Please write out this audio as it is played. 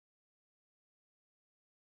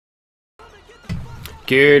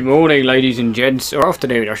Good morning, ladies and gents, or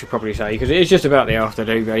afternoon, I should probably say, because it is just about the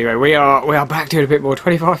afternoon. Anyway, we are back doing a bit more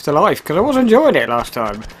 25 to life, because I was enjoying it last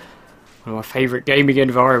time. One of my favourite gaming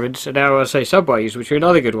environments, and now I say Subways, which are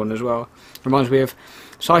another good one as well. Reminds me of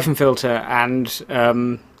Siphon Filter and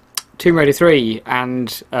Tomb Raider 3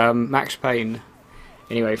 and Max Payne.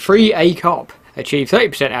 Anyway, free a cop. Achieve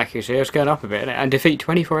 30% accuracy, it's going up a bit, and defeat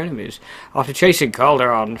 24 enemies. After chasing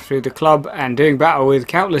Calderon through the club and doing battle with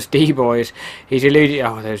countless D-boys, he's eluded...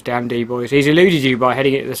 Oh, those damn D-boys. He's eluded you by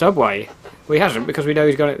heading it to the subway. Well, he hasn't, because we know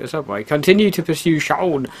he's gone it to the subway. Continue to pursue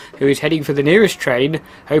Sean, who is heading for the nearest train,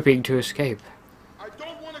 hoping to escape. I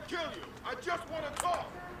don't want to kill you. I just want to talk.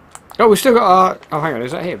 Oh, we've still got our... Oh, hang on,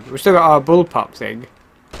 is that him? We've still got our bullpup thing.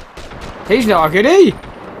 He's not a goodie!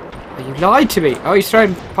 You lied to me. Oh, he's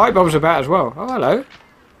throwing pipe bombs about as well. Oh, hello.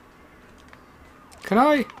 Can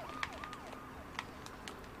I?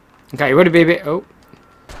 Okay, you want to be a bit... Oh.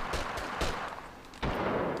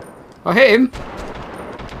 I hit him.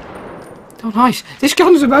 Oh, nice. This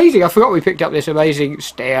gun's amazing. I forgot we picked up this amazing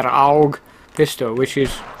Steraug pistol, which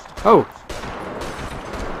is... Oh.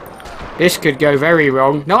 This could go very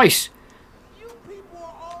wrong. Nice. You people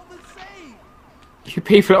are all the same. You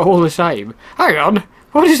people are all the same. Hang on.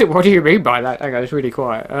 What is it? What do you mean by that? Hang on, it's really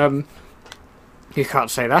quiet. You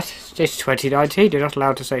can't say that. It's 2019. You're not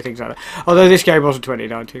allowed to say things like that. Although this game wasn't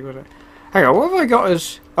 2019, was it? Hang on, what have I got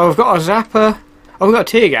as... Oh, I've got a zapper. Oh, I've got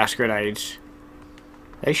tear gas grenades.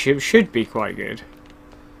 They should be quite good.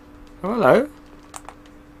 Oh, hello.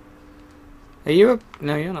 Are you a...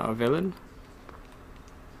 No, you're not a villain.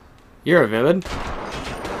 You're a villain.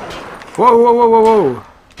 Whoa, whoa, whoa, whoa, whoa.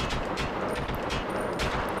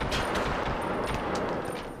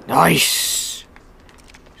 Nice!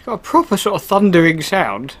 It's got a proper sort of thundering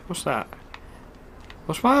sound. What's that?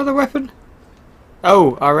 What's my other weapon?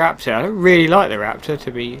 Oh, our raptor. I don't really like the raptor,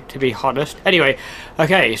 to be honest. Anyway,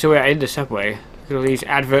 okay, so we're in the subway. Look at all these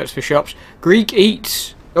adverts for shops. Greek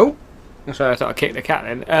Eats. Oh! Sorry, I thought I kicked the cat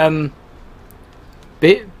then.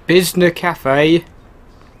 Bizna Cafe.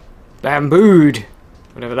 Bambooed.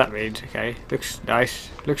 Whatever that means. Okay, looks nice.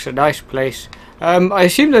 Looks a nice place. I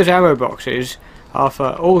assume those ammo boxes are for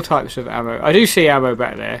all types of ammo. I do see ammo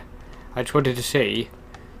back there. I just wanted to see.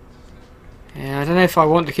 Yeah, I don't know if I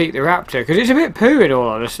want to keep the raptor because it's a bit poo in all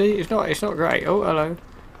honesty. It's not great. Oh, hello.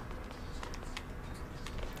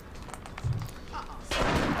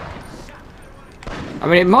 I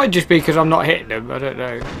mean, it might just be because I'm not hitting them. I don't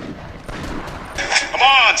know. Come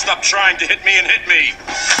on, stop trying to hit me and hit me.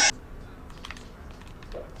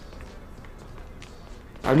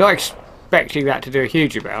 I'm not expecting that to do a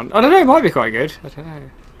huge amount. I don't know, it might be quite good. I don't know.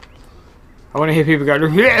 I want to hear people go.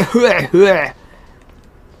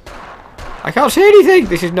 I can't see anything.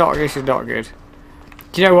 This is not good.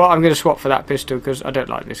 Do you know what? I'm going to swap for that pistol because I don't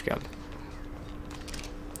like this gun.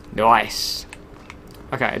 Nice.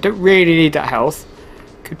 Okay, I don't really need that health.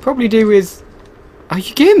 Could probably do with. Oh,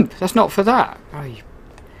 you gimp. That's not for that. Oh,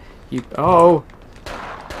 you. Oh.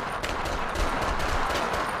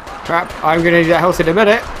 Crap. I'm going to need that health in a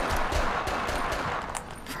minute.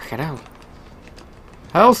 Hell.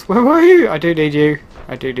 Health, where were you? I do need you.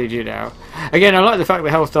 I do need you now. Again, I like the fact that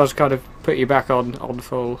health does kind of put you back on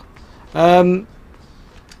full. I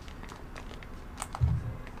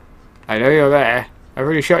know you're there. I've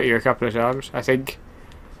already shot you a couple of times, I think.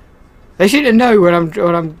 They seem to know when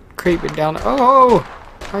I'm creeping down. Oh,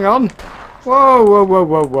 hang on. Whoa, whoa, whoa,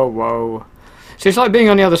 whoa, whoa, whoa. So it's like being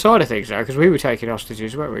on the other side of things now, because we were taking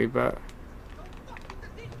hostages, weren't we? But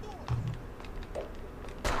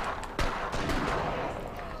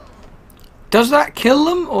does that kill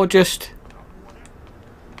them, or just...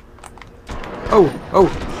 Oh, oh.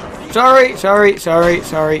 Sorry.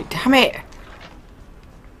 Damn it.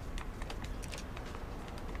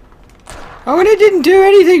 Oh, and it didn't do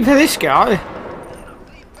anything for this guy.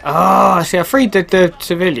 Oh, see, I freed the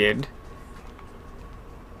civilian.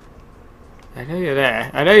 I know you're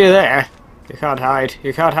there. You can't hide.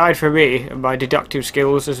 You can't hide from me and my deductive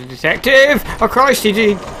skills as a detective. Oh, Christ, he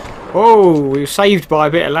did... Oh, we were saved by a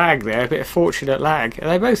bit of lag there, a bit of fortunate lag. Are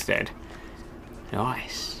they both dead?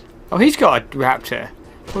 Nice. Oh, he's got a raptor.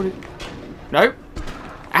 Nope.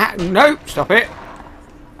 Ah, nope, stop it.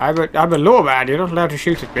 I'm a lawman, you're not allowed to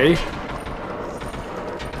shoot at me.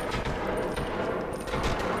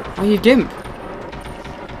 Oh, you gimp.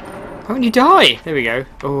 Why don't you die? There we go.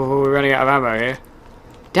 Oh, we're running out of ammo here.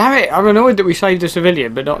 Damn it, I'm annoyed that we saved the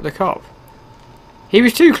civilian, but not the cop. He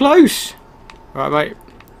was too close. Right, mate.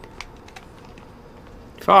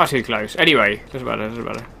 Far too close. Anyway, doesn't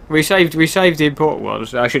matter. We saved the important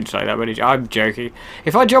ones. I shouldn't say that, but I'm joking.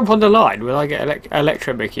 If I jump on the line, will I get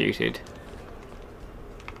electrocuted?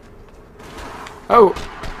 Oh!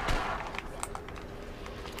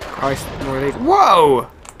 Christ, more of these. Whoa!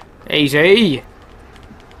 Easy!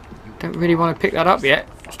 Don't really want to pick that up yet.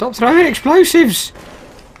 Stop throwing explosives!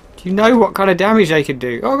 Do you know what kind of damage they can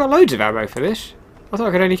do? Oh, I've got loads of ammo for this. I thought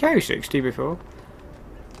I could only carry 60 before.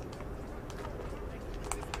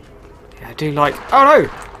 Yeah, I do like... Oh no!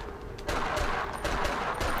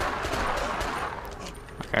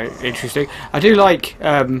 Okay, interesting. I do like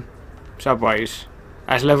subways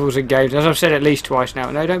as levels in games, as I've said at least twice now.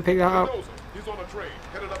 No, don't pick that up. He's on a train,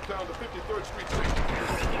 headed up down to 53rd Street Station.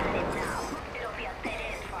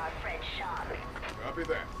 Copy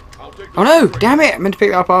that. I'll take Oh no! Damn it! I meant to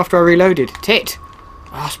pick that up after I reloaded. Tit!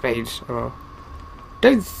 Ah, spades. Oh.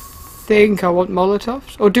 Don't think I want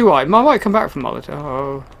Molotovs. Or do I? I might come back from Molotov.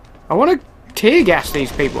 Oh. I want to tear gas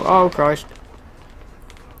these people. Oh, Christ.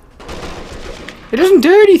 It doesn't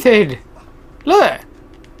do anything! Look!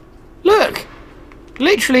 Look!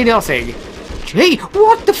 Literally nothing. Gee,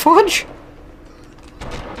 what the fudge?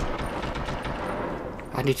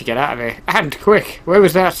 I need to get out of here. And quick! Where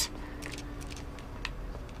was that?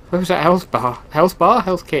 Where was that health bar? Health bar?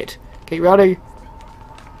 Health kit. Keep running.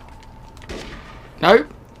 No.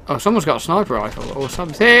 Oh, someone's got a sniper rifle or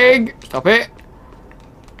something. Stop it.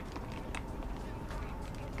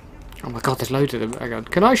 Oh my god, there's loads of them. Hang on.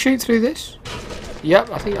 Can I shoot through this? Yep,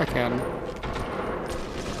 I think I can.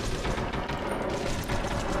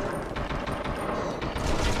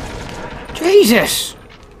 Jesus!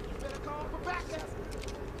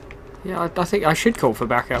 Yeah, I think I should call for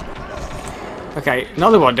backup. Okay,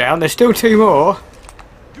 another one down. There's still two more.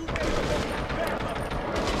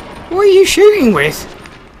 What are you shooting with?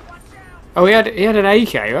 Oh, he had an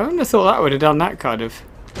AK. I wouldn't have thought that would have done that kind of...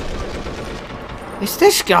 It's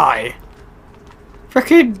this guy!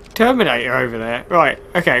 Frickin' Terminator over there. Right,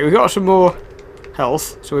 okay, we've got some more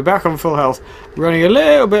health. So we're back on full health. Running a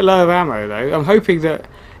little bit low of ammo though. I'm hoping that...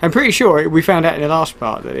 I'm pretty sure we found out in the last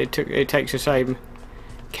part that it takes the same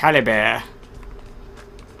caliber.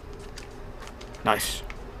 Nice.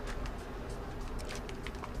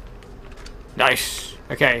 Nice.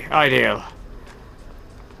 Okay, ideal.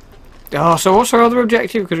 Oh, so what's our other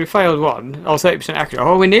objective? Because we failed one. Oh, 30% accuracy.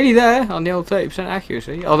 Oh, we're nearly there on the old 30%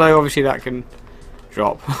 accuracy. Although, obviously, that can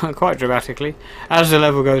drop quite dramatically as the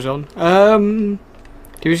level goes on. Do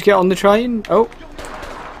we just get on the train? Oh.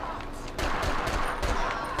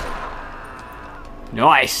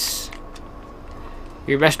 Nice.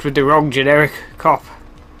 You messed with the wrong generic cop.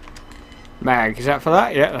 Mag, is that for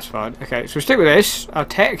that? Yeah, that's fine. Okay, so we'll stick with this. Our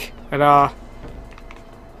tech and our...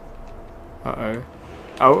 Uh-oh.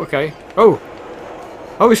 Oh, okay. Oh!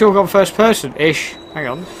 Oh, we still got first person-ish. Hang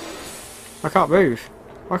on. I can't move.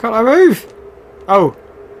 Why can't I move? Oh.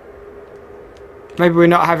 Maybe we're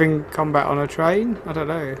not having combat on a train? I don't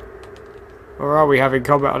know. Or are we having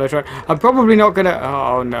combat on a train? I'm probably not gonna...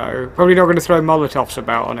 Oh, no. Probably not gonna throw Molotovs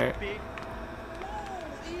about on it.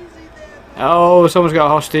 Oh, someone's got a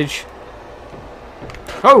hostage.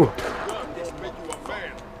 Oh!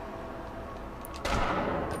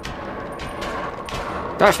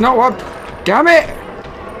 That's not what... Damn it!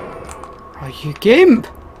 Oh, you gimp!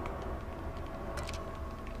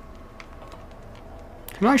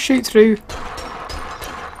 Can I shoot through?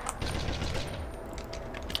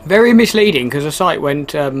 Very misleading because the sight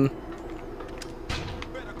went sight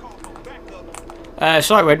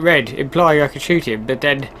went red, implying I could shoot him, but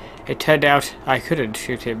then it turned out I couldn't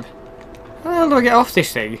shoot him. How the hell do I get off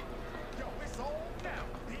this thing?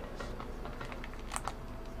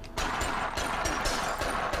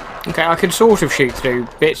 Okay, I can sort of shoot through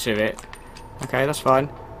bits of it. Okay, that's fine.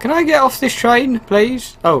 Can I get off this train,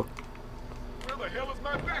 please? Oh. Where the hell is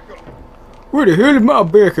my backup? Where the hell is my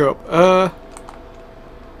backup?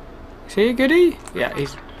 Is he a goodie? Yeah,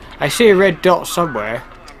 he's... I see a red dot somewhere.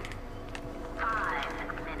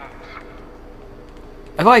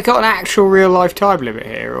 Have I got an actual real life time limit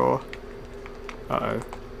here, or... Uh-oh.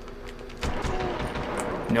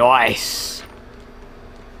 Nice!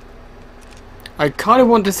 I kind of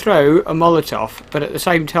want to throw a Molotov, but at the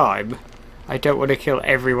same time, I don't want to kill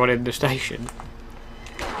everyone in the station.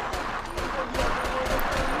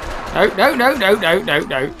 No, no, no, no, no, no,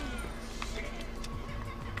 no.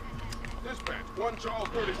 Dispatch, 1 Charles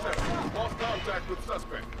 37. Lost contact with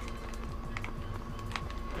suspect.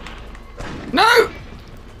 No!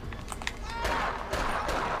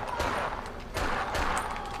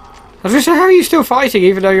 I was going to say, how are you still fighting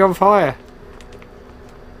even though you're on fire?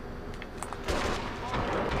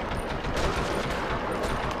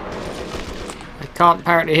 I can't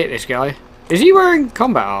apparently hit this guy. Is he wearing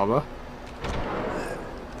combat armor?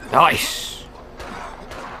 Nice!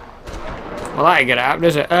 Well, that ain't gonna happen,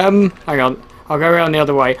 is it? Hang on. I'll go around the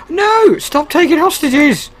other way. No! Stop taking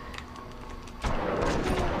hostages!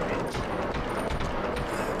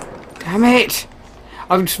 Damn it!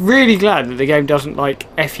 I'm really glad that the game doesn't, like,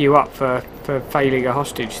 F you up for failing a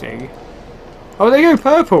hostage thing. Oh, they go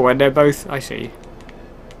purple when they're both... I see.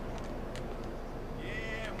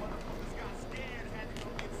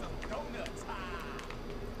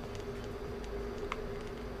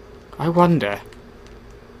 I wonder.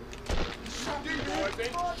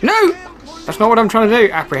 No! That's not what I'm trying to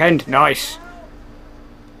do. Apprehend. Nice.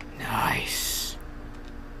 Nice.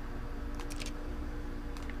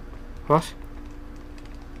 What?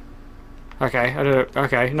 Okay, I don't know.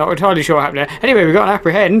 Okay, not entirely sure what happened there. Anyway, we've got an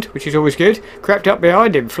apprehend, which is always good. Crept up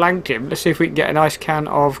behind him, flanked him. Let's see if we can get a nice can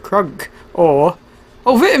of crunk. Or...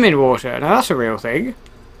 oh, vitamin water. Now that's a real thing.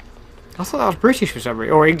 I thought that was British for some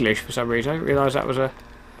reason. Or English for some reason. I didn't realise that was a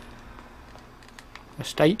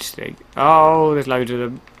States thing. Oh, there's loads of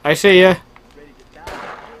them. I see ya.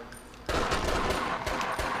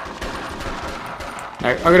 No,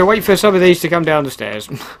 I'm going to wait for some of these to come down the stairs.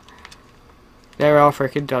 There are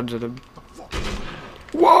freaking tons of them.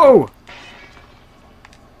 Whoa!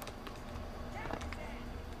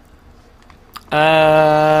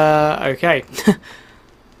 Okay.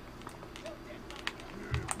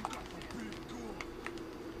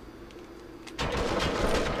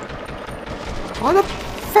 Why the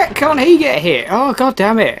frick can't he get hit? Oh, god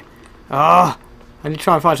damn it. Oh, I need to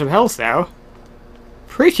try and find some health now.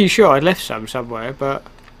 Pretty sure I left some somewhere, but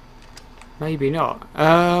maybe not.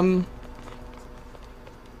 Oh,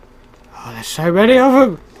 there's so many of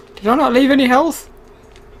them. Did I not leave any health?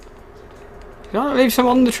 Did I not leave some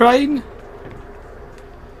on the train?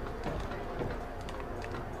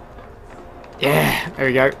 Yeah, there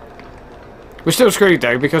we go. We're still screwed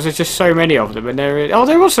though because there's just so many of them, and oh,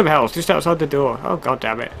 there was some health just outside the door. Oh god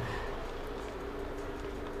damn it!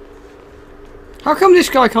 How come this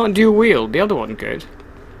guy can't dual wield? The other one could.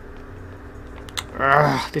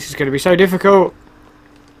 Ugh, this is going to be so difficult.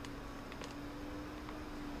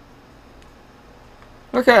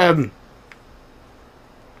 Look at him.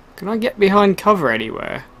 Can I get behind cover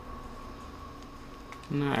anywhere?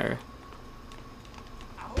 No.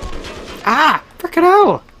 Ah! Frickin'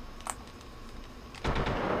 hell!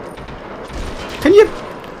 Can you...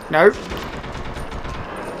 no.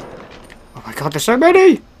 Oh my god, there's so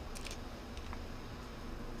many!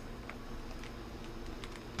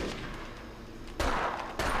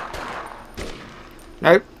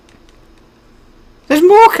 Nope. There's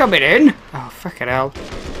more coming in! Oh, frickin' hell.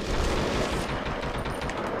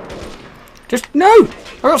 Just... no!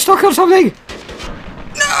 I got stuck on something!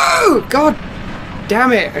 No! God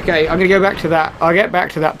damn it! Okay, I'm gonna go back to that. I'll get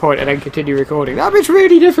back to that point and then continue recording. That bit's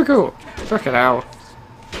really difficult! Frickin' hell.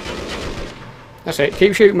 That's it.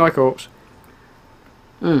 Keep shooting my corpse.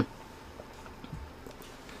 Okay,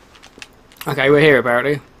 we're here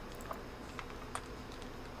apparently.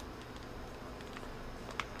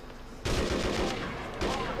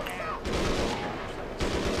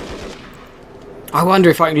 I wonder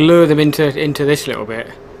if I can lure them into this little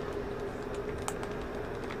bit.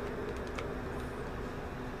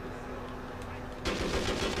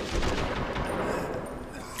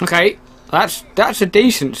 Okay, that's a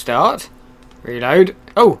decent start. Reload.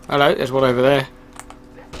 Oh, hello, there's one over there.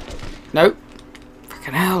 Nope.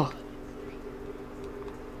 Fucking hell.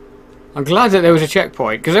 I'm glad that there was a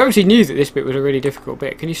checkpoint, because I obviously knew that this bit was a really difficult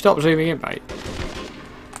bit. Can you stop zooming in, mate?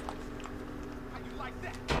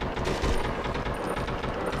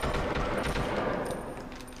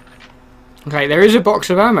 Okay, there is a box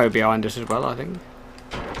of ammo behind us as well, I think.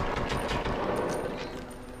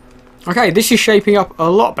 Okay, this is shaping up a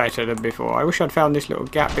lot better than before. I wish I'd found this little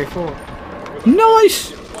gap before.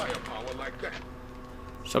 Nice!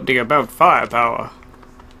 Something about firepower.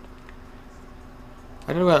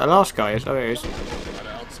 I don't know where the last guy is. Oh, there he is.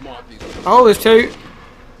 Oh, there's two.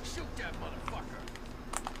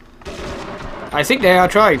 I think they are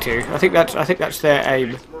trying to. I think that's their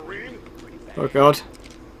aim. Oh god.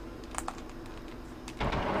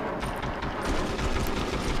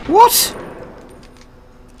 What?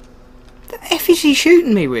 The F is he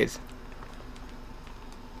shooting me with?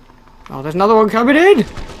 Oh, there's another one coming in!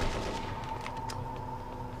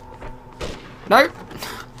 No!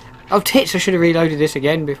 Oh, tits, I should have reloaded this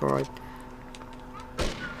again before I...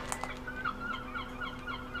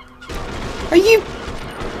 Are you...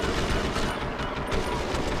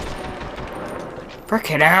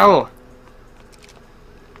 Frickin' hell!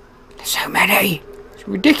 There's so many! It's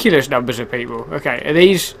ridiculous numbers of people. Okay, are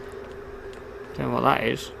these... I don't know what that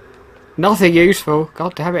is. Nothing useful.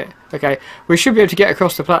 God damn it. Okay, we should be able to get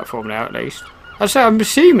across the platform now at least. So I'm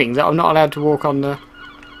assuming that I'm not allowed to walk on the...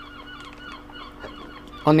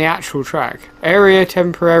 on the actual track. Area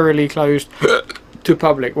temporarily closed to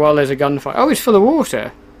public while there's a gunfight. Oh, it's full of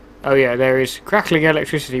water. Oh yeah, there is crackling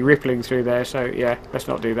electricity rippling through there, so yeah, let's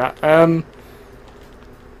not do that.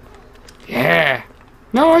 Yeah.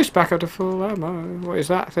 Nice, back up to full ammo. What is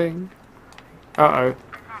that thing? Uh-oh.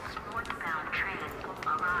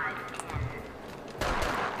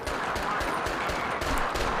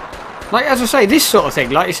 Like, as I say, this sort of thing,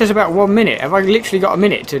 like, it says about 1 minute. Have I literally got a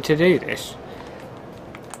minute to do this?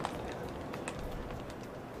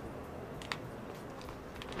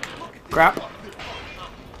 Crap.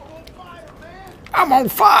 I'm on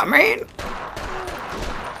fire, man!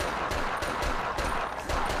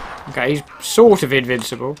 Okay, he's sort of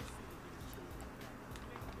invincible.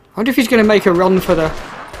 I wonder if he's going to make a run for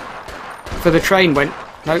the train when...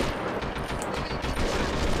 Nope.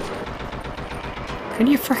 Can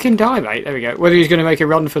you frickin' die, mate? There we go. Whether he's going to make a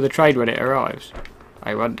run for the train when it arrives.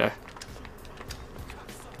 I wonder.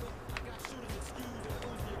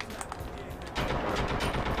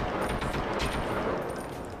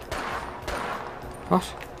 What?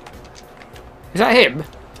 Is that him?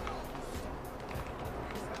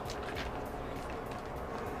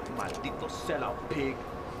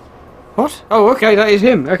 What? Oh, okay, that is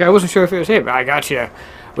him. Okay, I wasn't sure if it was him. I got you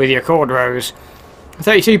with your cornrows.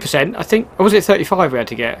 32%, I think. Or was it 35 we had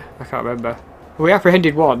to get? I can't remember. We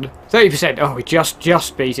apprehended one. 30%. Oh, we just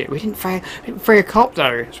beat it. We didn't free a cop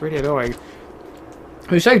though. It's really annoying.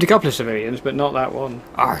 We saved a couple of civilians, but not that one.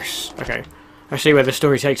 Arse. Okay. Let's see where the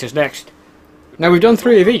story takes us next. Now we've done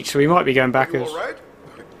 3 of each, so we might be going back as... All right?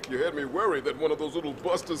 You had me worried that one of those little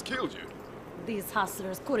busters killed you. These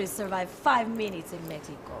hustlers couldn't survive 5 minutes in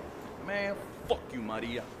Mexico. Man, fuck you,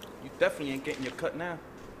 Maria. You definitely ain't getting your cut now.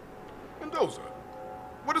 Mendoza,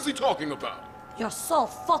 what is he talking about? You're so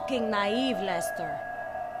fucking naive, Lester.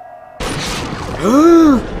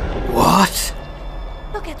 What?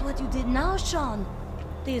 Look at what you did now, Sean.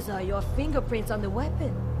 These are your fingerprints on the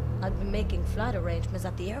weapon. I'd be making flight arrangements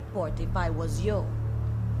at the airport if I was you.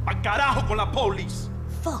 Pa carajo con la police!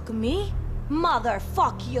 Fuck me?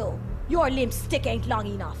 Motherfuck you! Your lipstick ain't long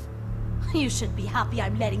enough. You should be happy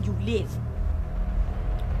I'm letting you live.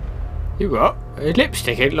 You what? A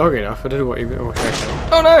lipstick ain't long enough. I don't know what you mean.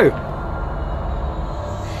 Oh no!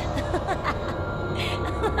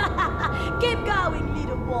 Keep going,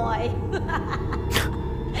 little boy.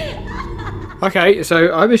 Okay,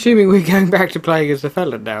 so I'm assuming we're going back to playing as the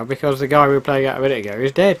felon now because the guy we were playing at a minute ago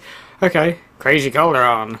is dead. Okay, Crazy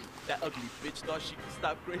Calderon. That ugly bitch thought she could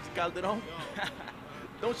stop Crazy Calderon?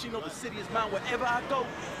 Don't she know the city is mine wherever I go?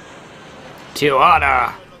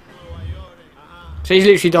 Tijuana. So he's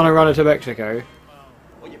literally done a run to Mexico.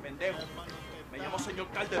 Oye, pendejo. Me llamo señor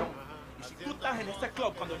Calderón. Y si tú estás en este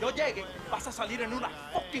club cuando yo llegue, vas a salir en una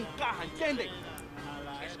fucking caja, ¿entiendes?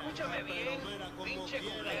 Escúchame bien, pinche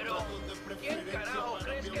culero. ¿Quién carajo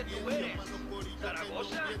crees que tú eres?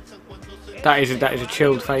 ¿Zaragoza? That is a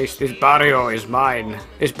chilled face. This barrio is mine.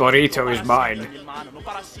 This burrito is mine.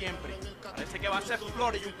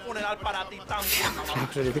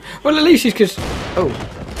 Well, at least he's because... Oh.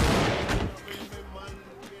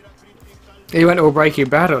 He went all Breaking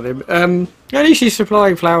Bad on him. At least he's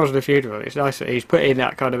supplying flowers at a funeral. It's nice that he's put in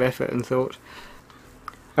that kind of effort and thought.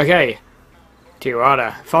 Okay.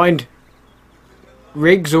 Tijuana. Find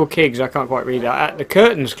Riggs or Kiggs, I can't quite read that, at the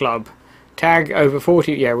Curtains Club. Tag over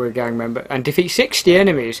 40, yeah, we're a gang member, and defeat 60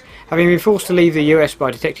 enemies. Having been forced to leave the US by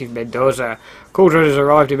Detective Mendoza, Calderon has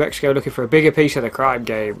arrived in Mexico looking for a bigger piece of the crime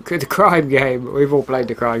game. The crime game, we've all played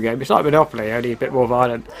the crime game. It's like Monopoly, only a bit more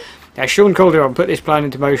violent. Now, Sean Calderon put this plan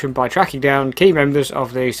into motion by tracking down key members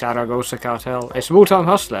of the Zaragoza cartel. A small-time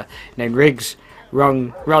hustler named Riggs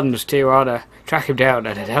runs Tijuana. Track him down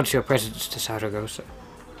and announce your presence to Zaragoza.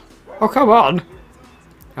 Oh, come on!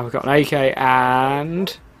 And we've got an AK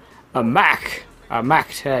and... a Mac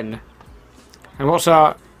 10. And what's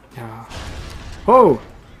our... Oh!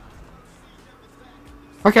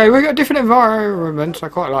 Okay, we've got different environments, I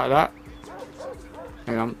quite like that.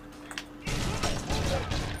 Hang on.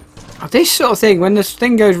 Oh, this sort of thing, when this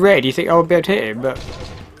thing goes red, you think I'll be able to hit him, but...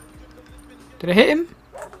 Did I hit him?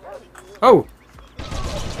 Oh!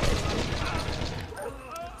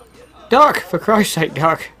 Duck! For Christ's sake,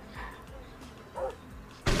 duck!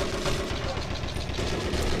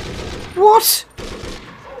 What?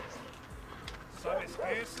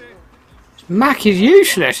 Mac is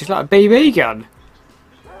useless. It's like a BB gun.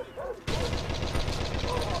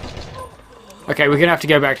 Okay, we're gonna have to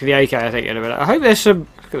go back to the AK, I think, in a minute. I hope there's some.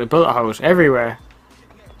 Look at the bullet holes everywhere.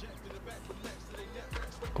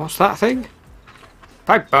 What's that thing?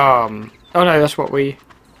 Pipe bomb. Oh no, that's what we.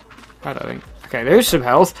 I don't think. Okay, there is some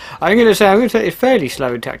health. I'm gonna say I'm gonna take it fairly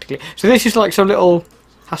slow and tactically. So this is like some little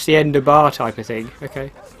That's the end of bar type of thing.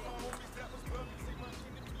 Okay.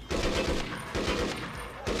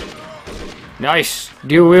 Nice.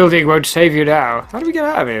 Dual wielding won't save you now. How do we get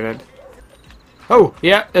out of here then? Oh,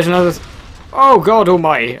 yeah, there's another... Oh, God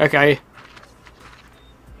almighty. Okay.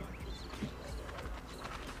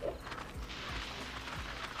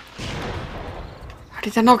 How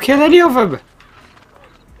did that not kill any of them?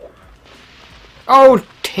 Oh,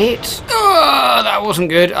 tits. Oh, that wasn't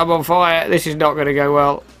good. I'm on fire. This is not going to go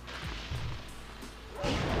well.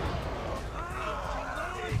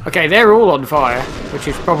 Okay, they're all on fire, which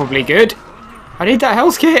is probably good. I need that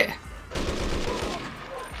health kit.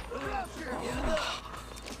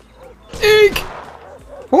 Eek!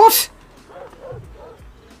 What?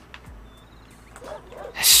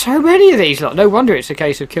 There's so many of these lot. No wonder it's a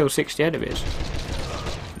case of kill 60 enemies.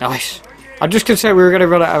 Nice. I'm just concerned we were going to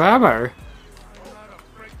run out of ammo.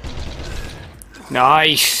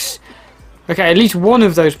 Nice. Okay, at least one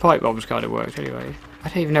of those pipe bombs kind of worked anyway. I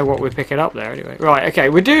don't even know what we're picking up there anyway. Right, okay,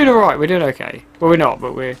 we're doing alright, we're doing okay. Well, we're not,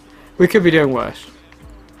 but we could be doing worse.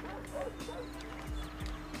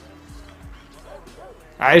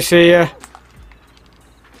 I see ya.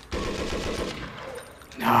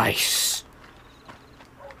 Nice.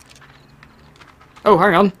 Oh,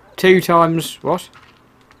 hang on. 2 times what?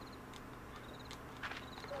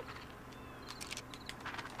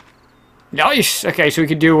 Nice. Okay, so we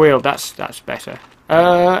can do a wheel. That's better.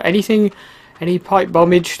 Anything? Any pipe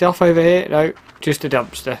bombage stuff over here? No, just a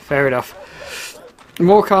dumpster. Fair enough.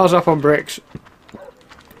 More cars up on bricks.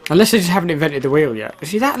 Unless they just haven't invented the wheel yet.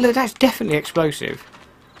 See that? Look, that's definitely explosive.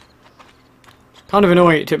 It's kind of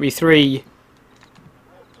annoying. It took me 3.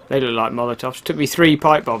 They look like Molotovs. It took me 3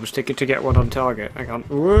 pipe bombs to get one on target. Hang on.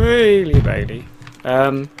 Wheelie baby.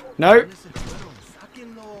 No.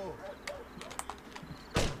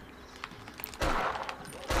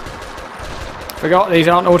 Forgot these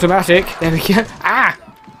aren't automatic. There we go. Ah!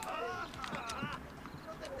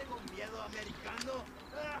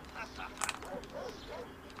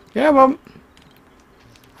 Yeah, Mum.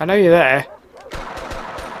 I know you're there.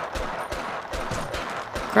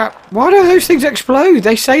 Crap. Why do those things explode?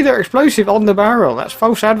 They say they're explosive on the barrel. That's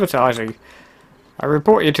false advertising. I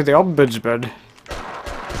report you to the Ombudsman.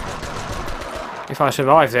 If I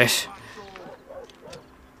survive this.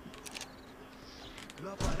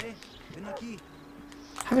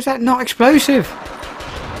 How is that not explosive?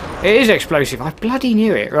 It is explosive. I bloody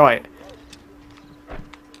knew it. Right.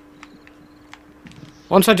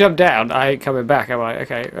 Once I jump down, I ain't coming back, am I?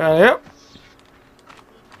 Okay. Yep.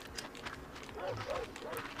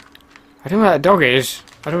 I don't know where that dog is.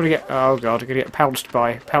 I don't want to get... Oh god, I'm going to get pounced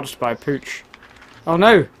by Pooch. Oh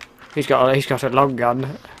no! He's got a long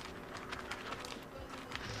gun.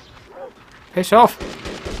 Piss off.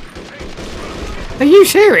 Are you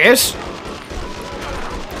serious?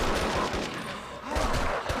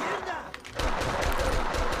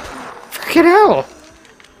 Fucking hell!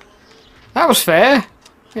 That was fair.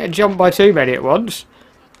 Yeah, jumped by too many at once.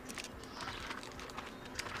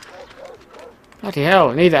 Bloody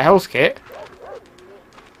hell, I need that health kit.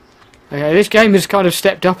 Okay, this game has kind of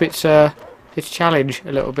stepped up its challenge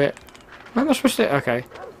a little bit. Where am I supposed to... Okay.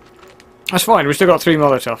 That's fine, we've still got 3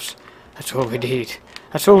 Molotovs. That's all we need.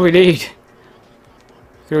 That's all we need. You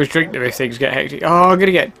can always drink them if things get hectic. Oh, I'm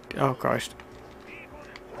gonna get... Oh, Christ.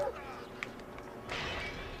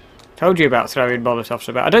 Told you about throwing Molotovs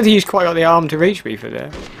about. I don't think he's quite got the arm to reach me for there.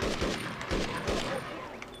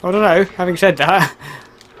 I don't know, having said that.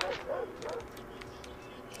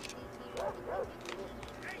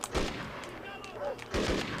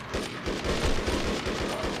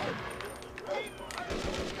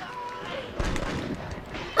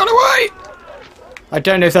 Run away! I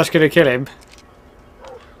don't know if that's going to kill him.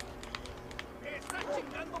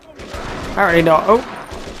 Apparently not. Oh!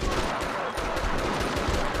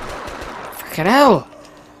 Fucking hell!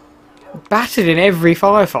 Battered in every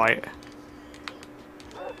firefight.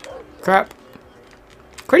 Crap.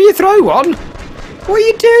 Can you throw one? What are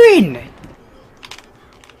you doing?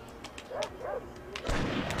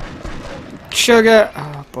 Sugar.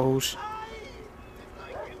 Oh, balls.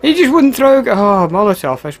 He just wouldn't throw... Oh,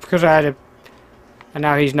 Molotov. That's because I had a... And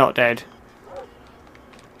now he's not dead.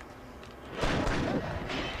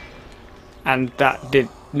 And that did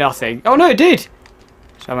nothing. Oh no, it did!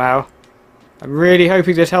 Somehow. I'm really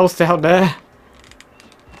hoping there's health down there.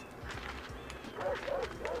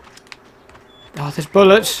 Oh, there's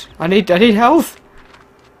bullets. I need health.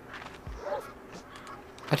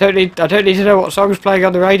 I don't need to know what song's playing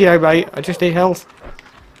on the radio, mate. I just need health.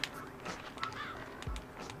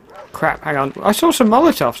 Crap, hang on. I saw some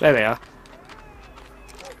Molotovs. There they are.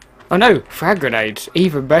 Oh no, frag grenades.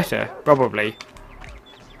 Even better, probably.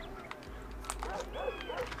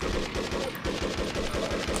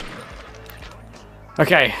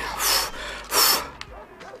 Okay.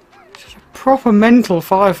 It's a proper mental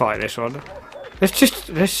firefight, this one.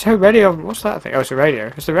 There's so many of them. What's that thing? Oh, it's a radio.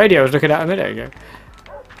 It's the radio I was looking at a minute ago.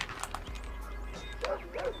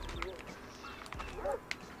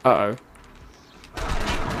 Uh-oh.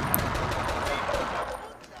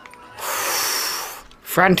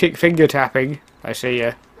 Frantic finger tapping. I see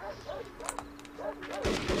ya.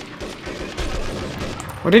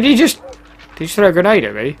 Well, did he just throw a grenade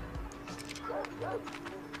at me?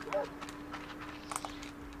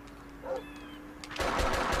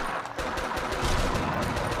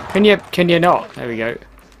 Can you not? There we go.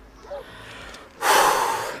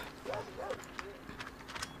 I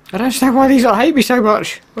don't understand why these hate me so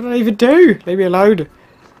much. What did I even do? Leave me alone.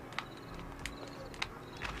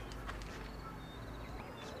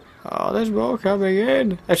 Oh, there's more coming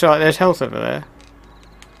in. That's alright, there's health over there.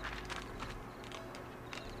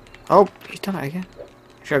 Oh, he's done it again.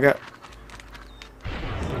 Sugar.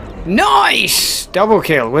 Nice! Double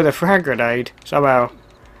kill with a frag grenade. Somehow.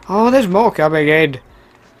 Oh, there's more coming in.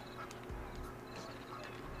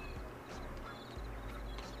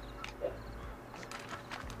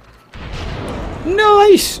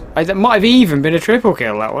 Nice! That might have even been a triple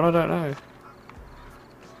kill, that one. I don't know. I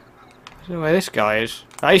don't know where this guy is.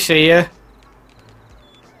 I see ya.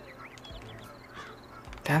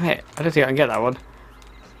 Damn it. I don't think I can get that one.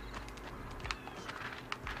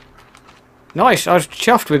 Nice. I was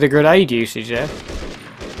chuffed with the grenade usage there.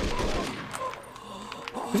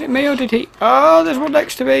 Was it me or did he? Oh, there's one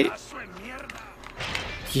next to me.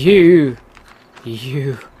 You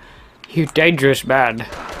dangerous man.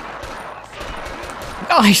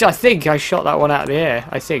 Nice, I think I shot that one out of the air.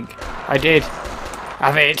 I think I did.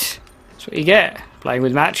 Have it. That's what you get. Playing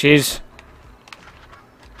with matches.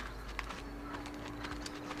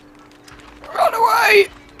 Run away!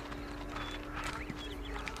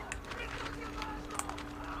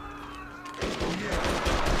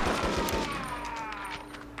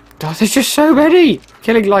 Oh, there's just so many!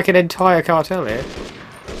 Killing like an entire cartel here.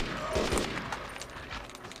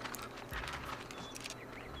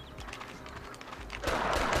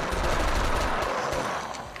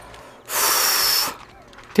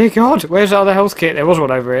 Dear God, where's the other health kit? There was one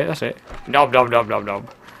over here, that's it. Nom nom nom nom nom.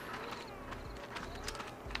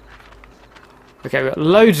 Okay, we've got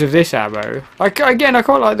loads of this ammo. Again, I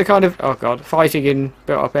quite like the kind of, oh God, fighting in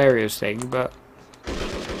built up areas thing, but...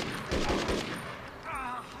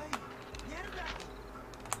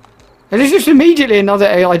 And there's just immediately another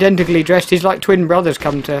identically dressed, his like twin brothers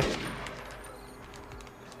come to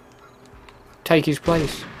take his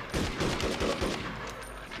place.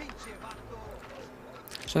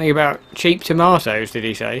 Something about cheap tomatoes, did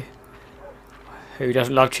he say? Who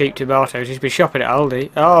doesn't love cheap tomatoes? He's been shopping at Aldi.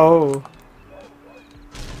 Oh!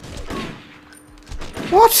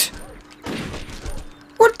 What?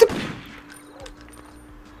 What the...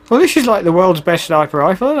 Well, this is like the world's best sniper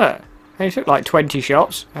rifle, isn't it? And he took like 20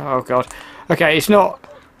 shots. Oh God. Okay, it's not...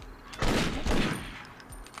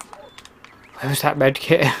 Where was that med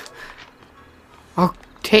kit? Oh,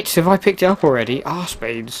 tits, have I picked it up already? Arse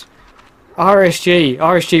beans.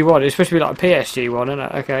 RSG1. It's supposed to be like a PSG1, isn't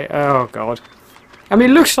it? Okay. Oh God. I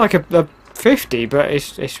mean, it looks like a 50, but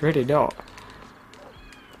it's really not.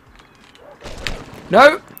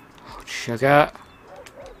 No. Oh, sugar.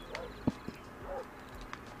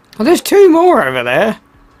 Oh, there's two more over there.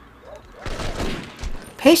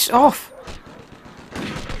 Piss off.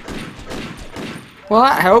 Well,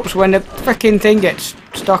 that helps when the frickin' thing gets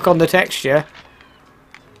stuck on the texture.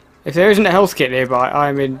 If there isn't a health kit nearby,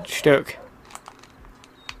 I'm in stuck.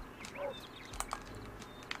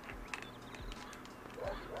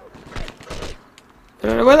 I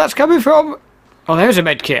don't know where that's coming from. Oh, there's a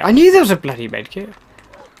med kit. I knew there was a bloody med kit.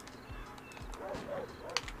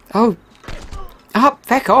 Oh. Ah,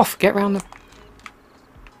 feck off. Get round the...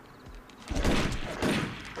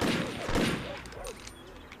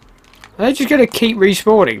 Are they just going to keep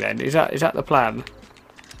respawning then? Is that the plan?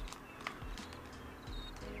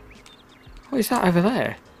 What is that over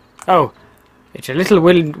there? Oh, it's a little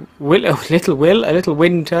wind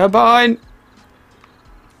turbine.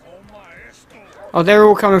 Oh, they're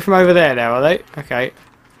all coming from over there now, are they? Okay,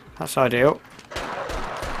 that's ideal.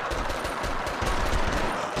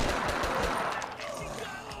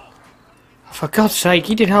 For God's sake,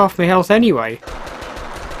 he did half my health anyway.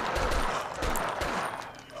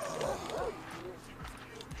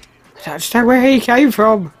 I just don't know where he came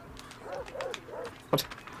from. What?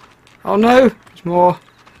 Oh no, there's more.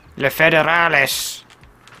 Le Federales.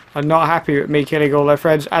 I'm not happy with me killing all their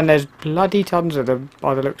friends, and there's bloody tons of them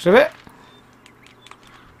by the looks of it.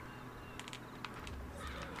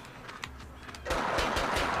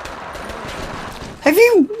 Have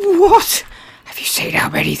you... What? Have you seen how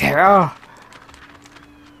many there are?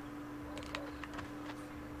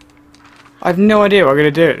 I have no idea what I'm going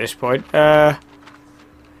to do at this point. I've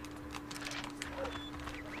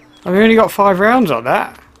only got 5 rounds on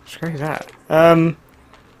that. Screw that. Come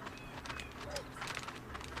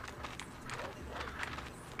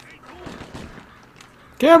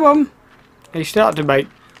on. He started to make...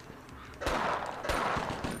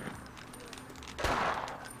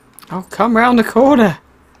 Oh, come round the corner.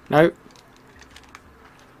 No.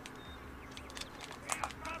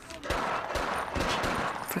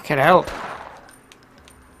 Fucking hell.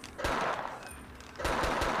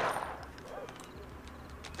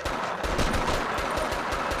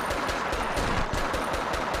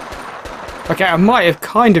 Okay, I might have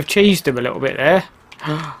kind of cheesed him a little bit there.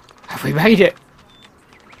 Have we made it?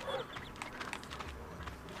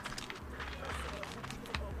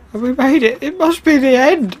 Have we made it? It must be the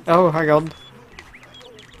end. Oh, hang on.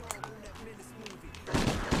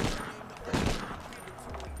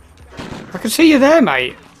 I can see you there,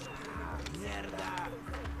 mate.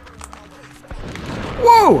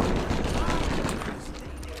 Whoa!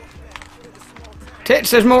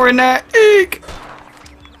 Tits, there's more in there. Eek!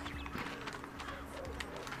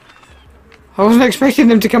 I wasn't expecting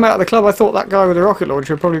them to come out of the club. I thought that guy with the rocket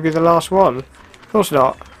launcher would probably be the last one. Of course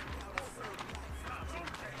not.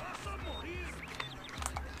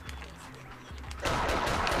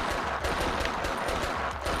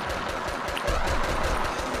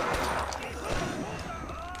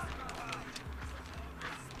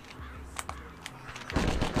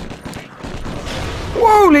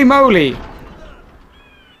 Holy moly!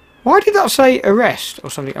 Why did that say arrest or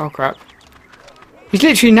something? Oh crap. He's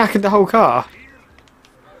literally knackered the whole car.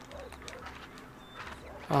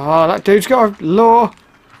 Oh, that dude's got a law.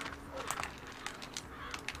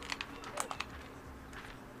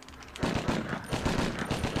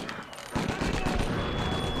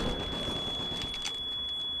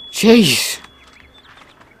 Jeez.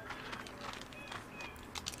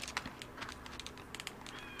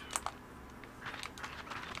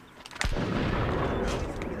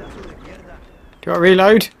 Do I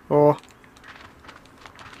reload? Or...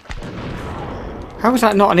 How was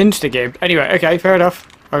that not an insta-game? Anyway, okay, fair enough.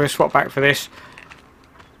 I'm going to swap back for this.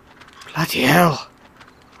 Bloody hell.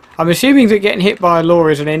 I'm assuming that getting hit by a law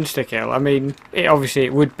is an insta-kill. I mean, obviously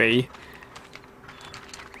it would be.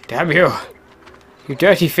 Damn you. You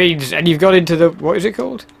dirty fiends. And you've got into the... What is it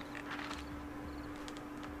called?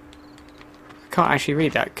 I can't actually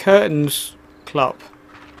read that. Curtains Club.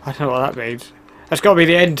 I don't know what that means. That's got to be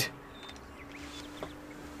the end.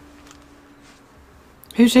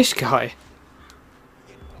 Who's this guy?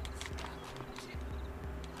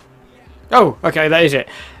 Oh, okay, that is it.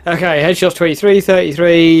 Okay, headshots 23,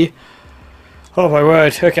 33. Oh my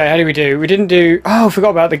word. Okay, how do we do? We didn't do... Oh, I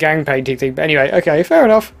forgot about the gang painting thing. But anyway, okay, fair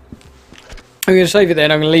enough. I'm going to save it there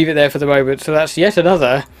and I'm going to leave it there for the moment. So that's yet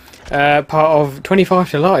another part of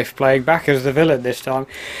 25 to Life, playing back as the villain this time.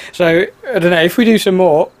 So, I don't know, if we do some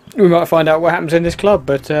more, we might find out what happens in this club.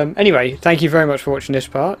 But anyway, thank you very much for watching this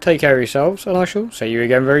part. Take care of yourselves, and I shall see you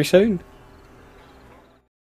again very soon.